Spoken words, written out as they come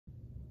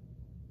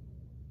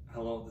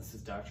Hello, this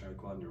is Dr.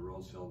 Lund, your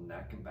Roseville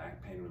neck and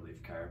back pain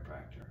relief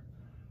chiropractor.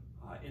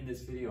 In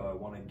this video, I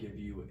want to give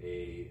you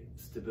a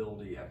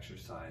stability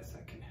exercise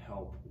that can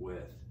help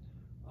with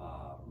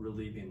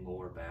relieving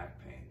lower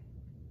back pain.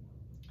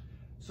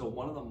 So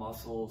one of the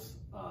muscles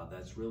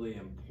that's really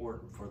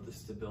important for the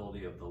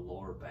stability of the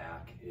lower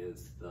back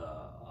is the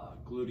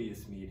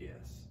gluteus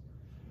medius.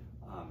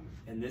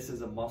 And this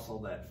is a muscle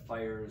that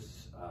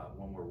fires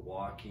when we're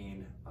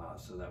walking,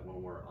 so that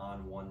when we're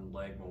on one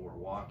leg, when we're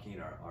walking,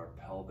 our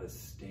pelvis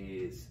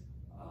stays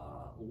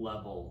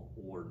level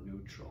or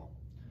neutral.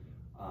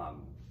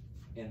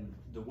 And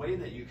the way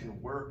that you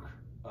can work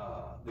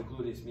the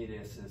gluteus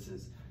medius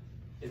is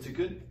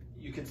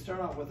you can start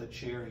out with a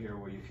chair here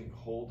where you can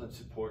hold and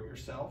support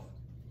yourself,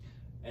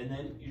 and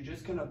then you're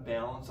just going to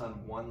balance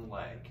on one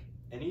leg,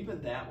 and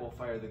even that will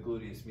fire the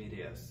gluteus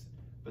medius.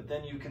 But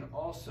then you can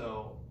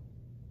also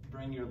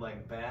bring your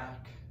leg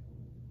back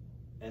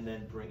and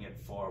then bring it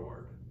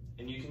forward.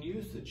 And you can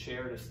use the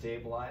chair to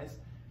stabilize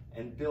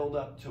and build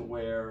up to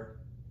where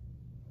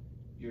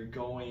you're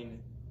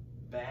going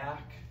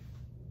back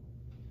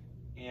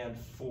and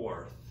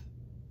forth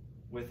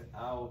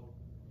without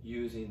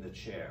using the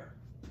chair.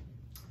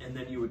 And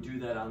then you would do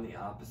that on the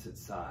opposite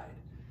side.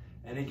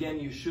 And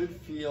again, you should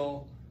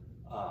feel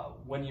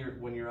when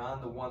you're on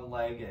the one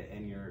leg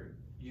and you're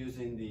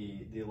using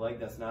the leg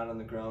that's not on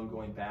the ground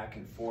going back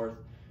and forth,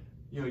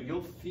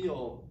 you'll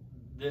feel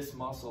this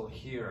muscle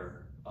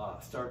here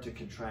start to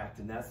contract,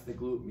 and that's the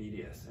glute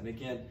medius. And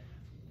again,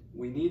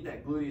 we need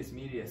that gluteus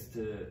medius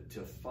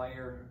to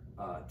fire,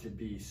 to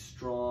be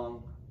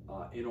strong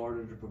in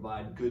order to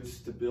provide good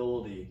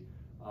stability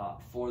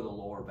for the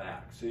lower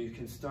back. So you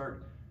can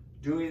start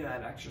doing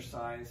that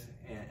exercise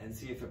and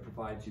see if it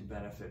provides you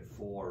benefit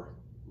for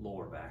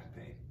lower back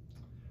pain.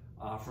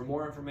 For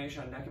more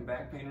information on neck and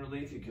back pain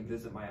relief, you can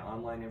visit my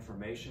online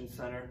information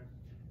center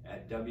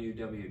at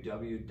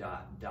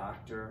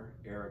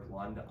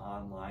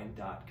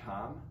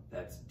www.drericlundonline.com.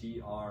 That's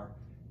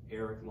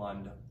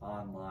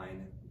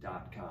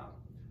drericlundonline.com.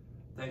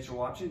 Thanks for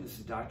watching. This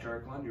is Dr.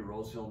 Eric Lund, your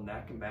Roseville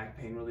neck and back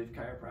pain relief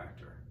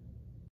chiropractor.